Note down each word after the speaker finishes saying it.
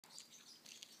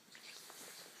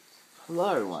Hello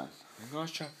everyone.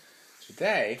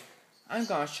 Today I'm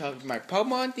gonna show my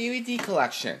Pokemon DVD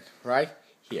collection right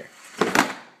here.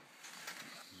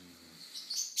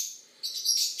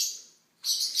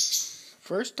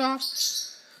 First off,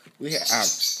 we have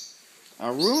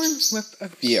a Ruin with a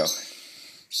View.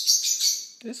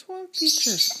 This one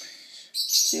features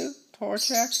two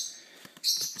Torchic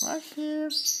right here.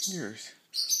 Here's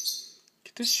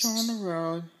Get This Show on the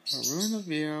Road, a Ruin with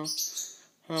View,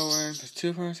 Owen, the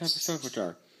two first episodes which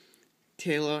are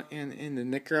Taylor and In the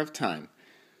Nicker of Time.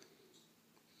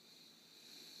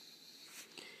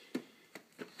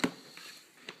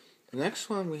 The next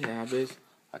one we have is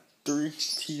a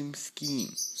 3-team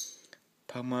scheme.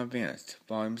 Pokemon Advanced,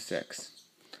 Volume 6.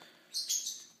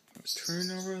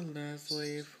 Turn over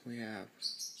Leslie, we have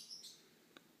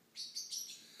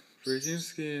Virgin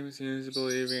Scheme, Seems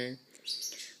Believing,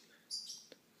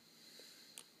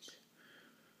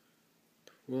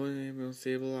 William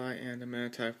Sableye, and the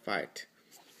Manti Fight.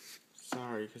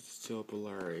 Sorry, because it's still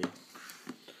blurry.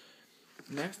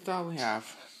 Next up we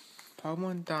have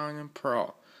Pokemon Diamond and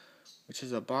Pearl, which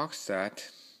is a box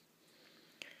set.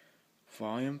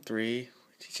 Volume 3,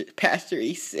 which is Pastor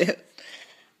Esu.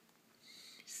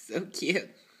 So cute.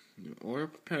 Order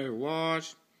prepare to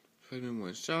watch. Put in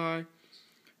one shy.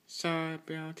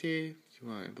 Bounty. You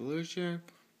want evolution.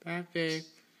 Bad faith.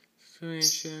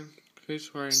 Explanation.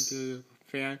 Chris Wright and do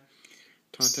fan.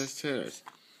 Contest hitters.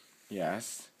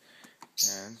 Yes.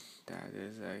 And that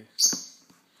is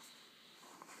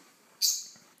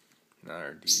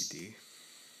another DVD.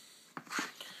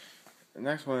 The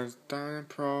next one is Diamond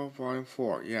Pro Volume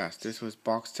 4. Yes, this was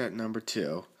box set number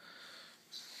 2.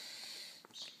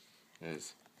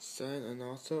 Is Sun and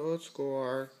also Old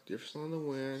Score, Difference on the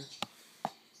Wind,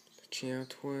 the Champ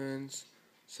Twins,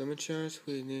 Summer Chance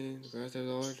Sweetening, the rest of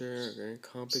the order, and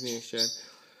combination,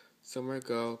 Somewhere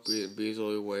Go,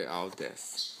 Beasley Way Out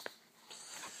This.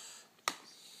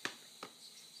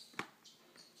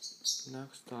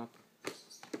 Next up,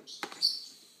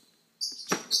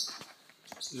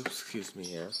 excuse me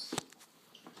here.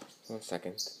 1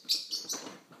 second.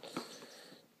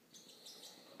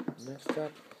 Next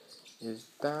up is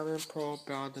Diamond Pearl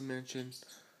Battle Dimension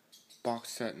box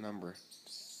set number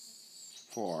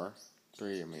 3,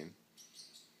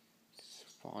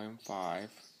 Volume 5.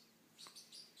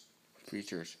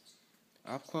 Features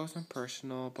Up Close and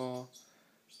Personable,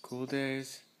 Cool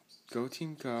Days, Go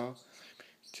Team Go,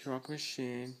 T-Rock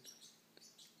Machine,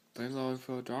 Blend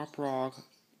Loadfield, Drop Rock,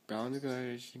 Bound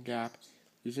Negotiation Gap,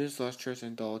 Users Lustrous,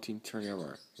 and Double Team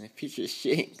Turnover. And it features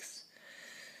Shinx.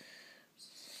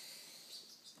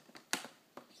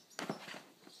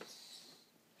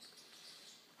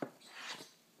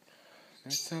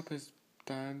 Next up is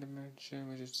Diamond Dimension,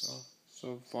 which is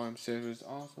also Volume 6, which is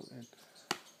also in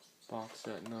box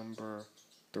set number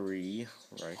 3,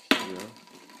 right here.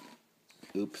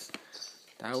 Oops.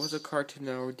 That was a Cartoon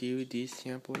Network DVD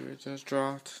sample you just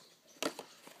dropped.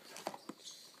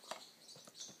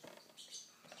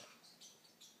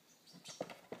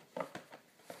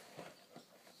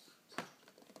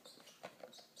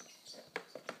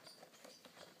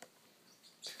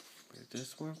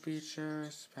 This one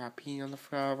features Happy on the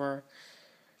Forever.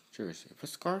 Jersey. If a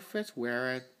scarf fits,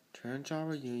 wear it. Turn Jaw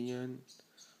Reunion.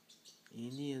 In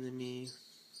the Enemy.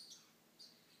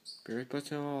 Spirit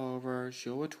Button All Over.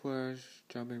 Shield with Twitch.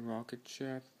 Jumping Rocket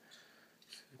Ship.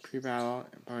 Pre-Battle.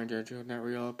 Empire Daredevil Not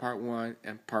Real Part 1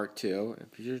 and Part 2.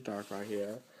 It features Dark right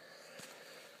here.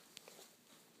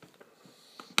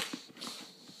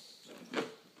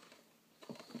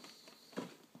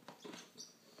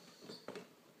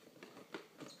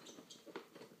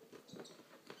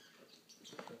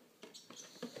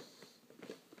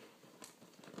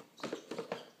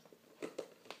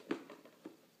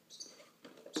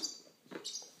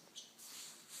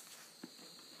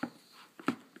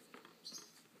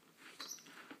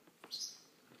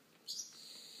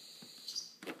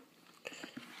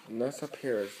 Next up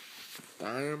here is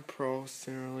Diamond Pro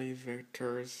Similarly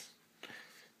Victors.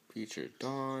 Feature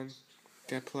Dawn,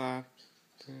 Deathlock.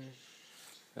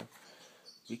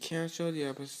 We can't show the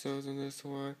episodes in this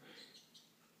one.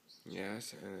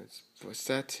 Yes, and it's for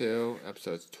set 2,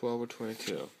 episodes 12 or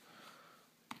 22.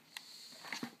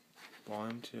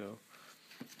 Volume 2.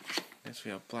 Next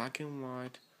we have Black and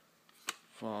White,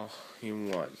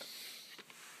 Volume 1.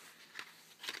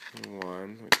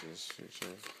 Which is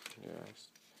featured, yes.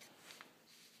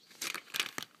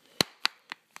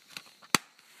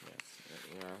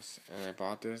 Yes, and I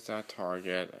bought this at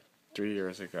Target 3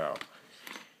 years ago.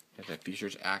 And it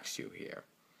features Axew here.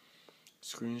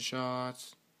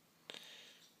 Screenshots,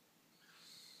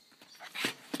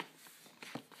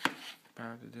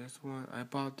 After this one, I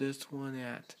bought this one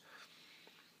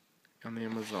on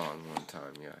Amazon one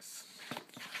time, yes.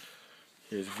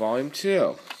 Here's volume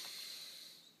 2.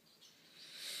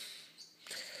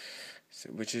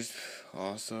 Which is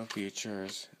also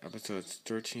features episodes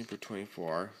 13 through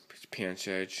 24,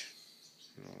 Pansage,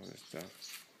 and all this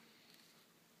stuff.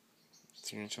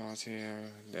 Screenshots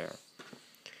here, there.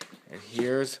 And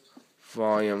here's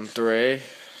volume 3.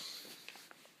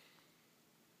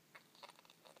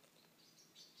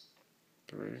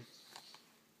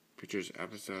 Features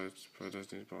episodes for those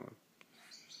things.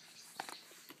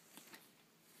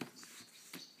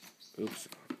 Oops.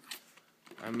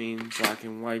 I mean black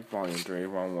and white volume 3,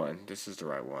 wrong one. This is the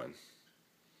right one.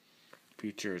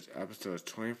 Features episodes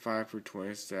 25 through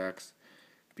 26.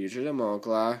 Features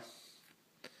Amogla.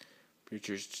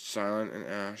 Features Silent and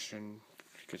Ash and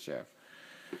Pikachu.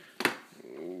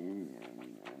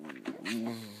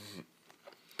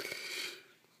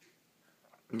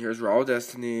 Here's Raw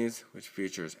Destinies, which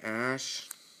features Ash,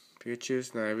 Pikachu,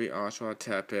 Snivy, Oshawott,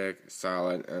 Tepig,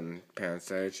 Silent, and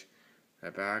Pansage.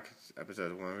 At back,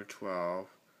 episodes 1 through 12.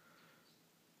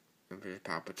 And there's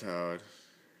Palpitoad.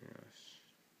 Yes.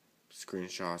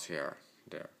 Screenshots here.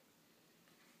 There.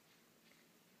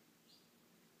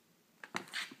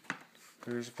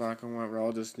 Here's Black and White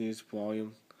Raw Destinies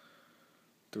Volume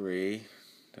 3.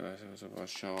 That I was about to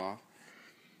show off.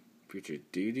 Featured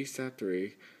DD Set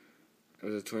 3. It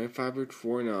was a 25 through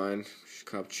 49.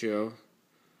 Cup Chill.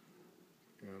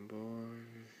 And boy.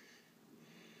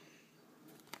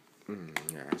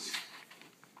 Yes.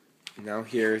 Now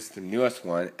here's the newest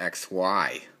one,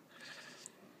 XY.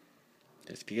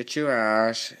 There's Pikachu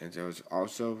Ash, and there was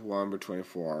also one number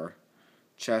 24.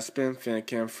 Chespin,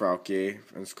 Fennekin, Frauke,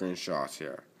 and screenshots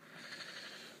here.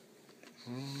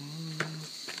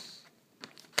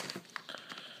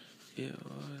 It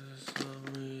was some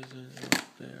reason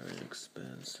very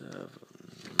expensive.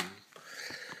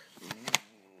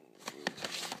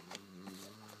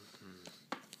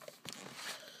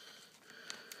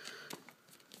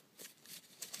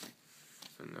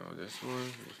 No, this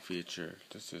one is featured.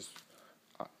 This is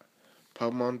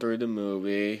Pokemon 3 the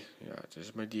movie. Yeah, this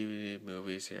is my DVD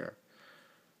movies here.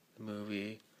 The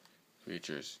movie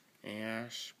features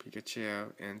Ash,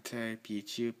 Pikachu, Entei,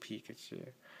 Pichu,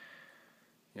 Pikachu.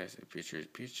 Yes, it features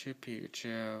Pichu,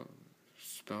 Pikachu,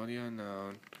 Spell the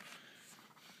Unknown.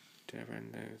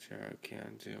 Different things here I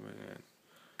can't zoom it in.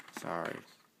 Sorry.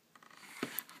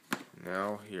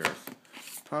 Now here's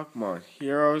Pokemon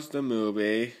Heroes the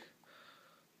movie.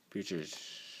 Features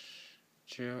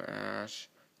Chill Ash,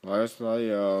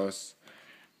 Latios.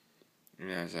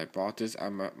 And as I bought this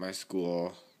at my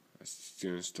school, a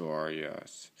student store,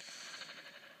 yes.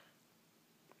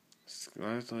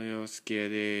 Latios,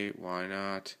 Skitty, why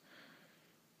not?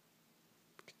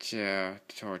 Yeah,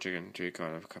 Torchic and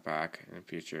Draco have come back, and it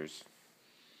features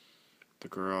the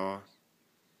girl,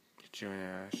 Pichu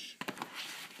and Ash.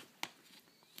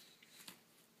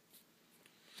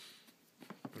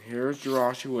 Here's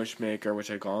Jirachi Wishmaker, which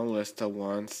I got on Lista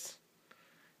once.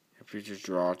 It features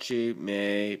Jirachi,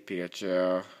 May,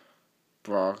 Pikachu,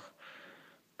 Brock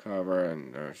cover,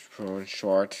 and there's Prune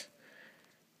Short.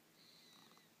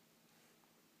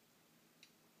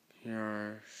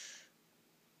 There's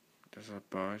a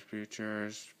bunch of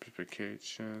features,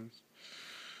 specifications.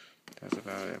 That's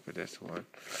about it for this one.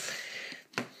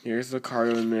 Here's the card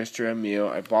of the Mr. Emil.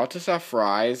 I bought this off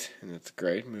Fry's, and it's a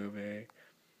great movie.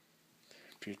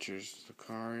 Features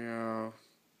Lucario,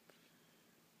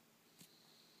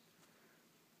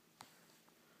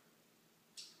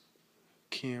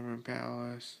 Cameron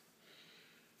Palace,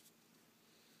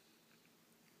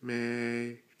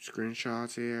 May,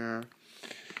 screenshots here.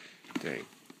 Dang.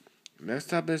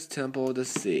 Next up is Temple of the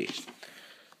Sea.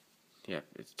 Yep,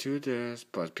 it's 2 discs,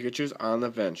 plus Pikachu's on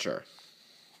Adventure.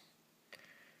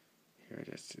 Here it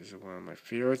is. This is one of my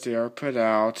favorites they ever put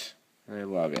out, and I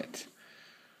love it.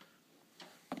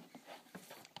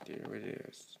 There it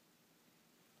is.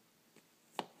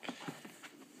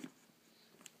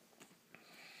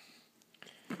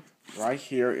 Right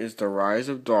here is the Rise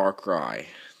of Darkrai.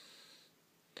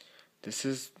 This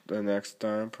is the next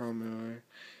Diamond Pro movie.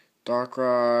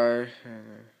 Darkrai.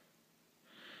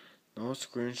 No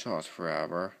screenshots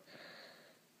forever.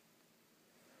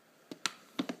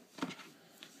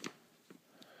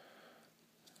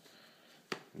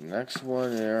 Next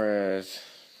one there is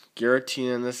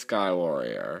Giratina and the Sky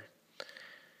Warrior.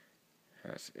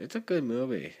 Yes, it's a good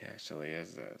movie, actually,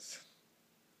 is this.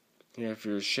 Yeah, if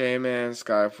you're Shaman,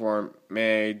 Skyform,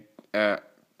 May, Ash,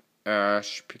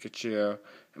 Pikachu,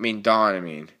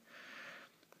 Dawn,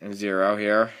 and Zero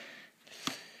here.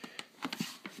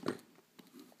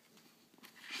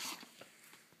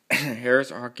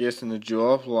 Here's Arceus and the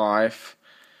Jewel of Life.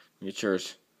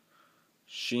 Features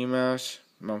Shimas,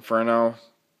 Monferno,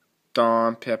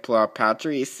 Dawn, Piplup,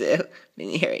 Pachirisu,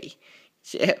 Miniri,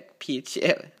 Chip,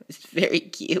 Pichu. It's very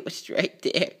cute. It's right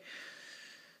there.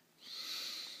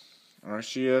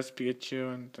 Arceus,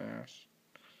 Pikachu, and Dash.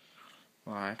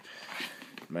 Live.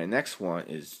 My next one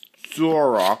is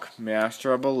Zorok,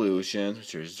 Master of Illusion,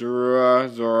 which is Zura,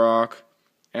 Zorok,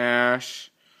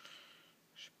 Ash,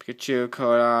 Pikachu,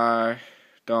 Kodai,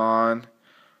 Dawn,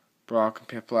 Brock, and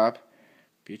Piplup.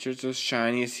 Features those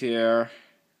shinies here.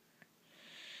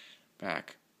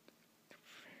 Back.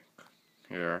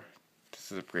 Here.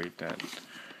 This is a great then.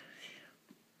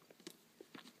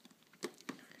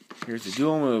 Here's the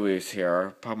dual movies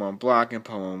here. Pokemon Black and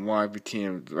Pokemon White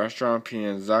between Restaurant P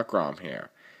and Zekrom here.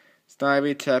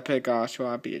 Snivy, Tepig,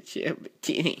 Oshawott, Pikachu,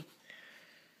 Bikini.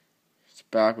 It's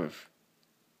back with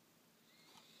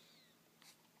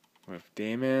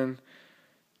Damon,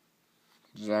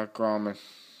 Zekrom,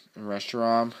 and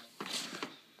Restaurant.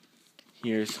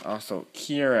 Here's also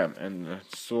Kyurem and the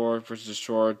Sword vs.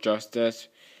 Sword Justice.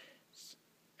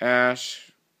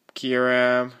 Ash,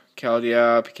 Kyurem,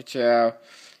 Keldeo, Pikachu,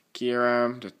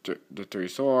 Kyurem, the three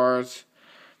swords.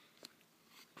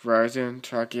 Verizon,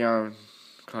 Tracheon,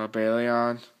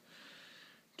 Cobalion,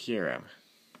 Kyurem.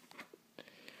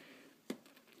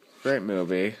 Great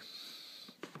movie.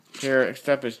 Here,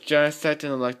 except it's Genesect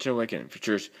and Electro Awakening.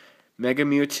 Features Mega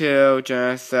Mewtwo,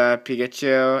 Genesect,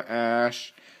 Pikachu,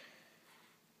 Ash,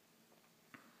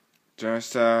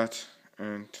 Genesect,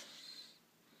 and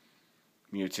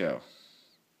Mewtwo.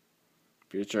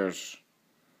 Features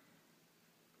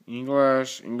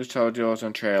English titles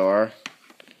and trailer.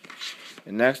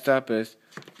 And next up is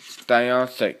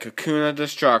Dialsei, Cocoon of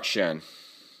Destruction.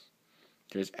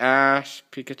 There's Ash,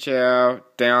 Pikachu,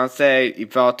 Dialsei,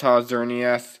 Yveltal,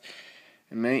 Xerneas,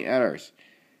 and many others.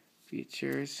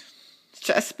 Features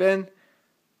Chespin,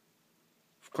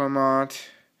 Clement,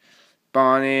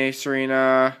 Bonnie,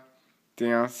 Serena,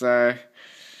 Dialsei,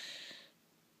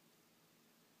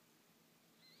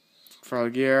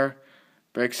 Froggear,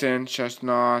 Vixen,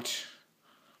 Chestnut,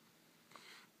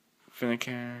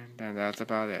 Finnegan, and that's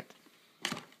about it.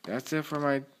 That's it for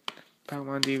my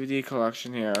Pokemon DVD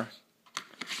collection here.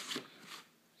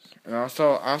 And I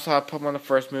also have Pokemon the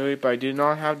first movie, but I do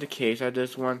not have the case of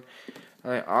this one.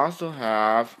 And I also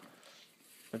have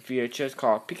a VHS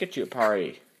called Pikachu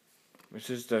Party,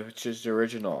 which is the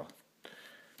original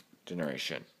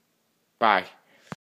generation. Bye.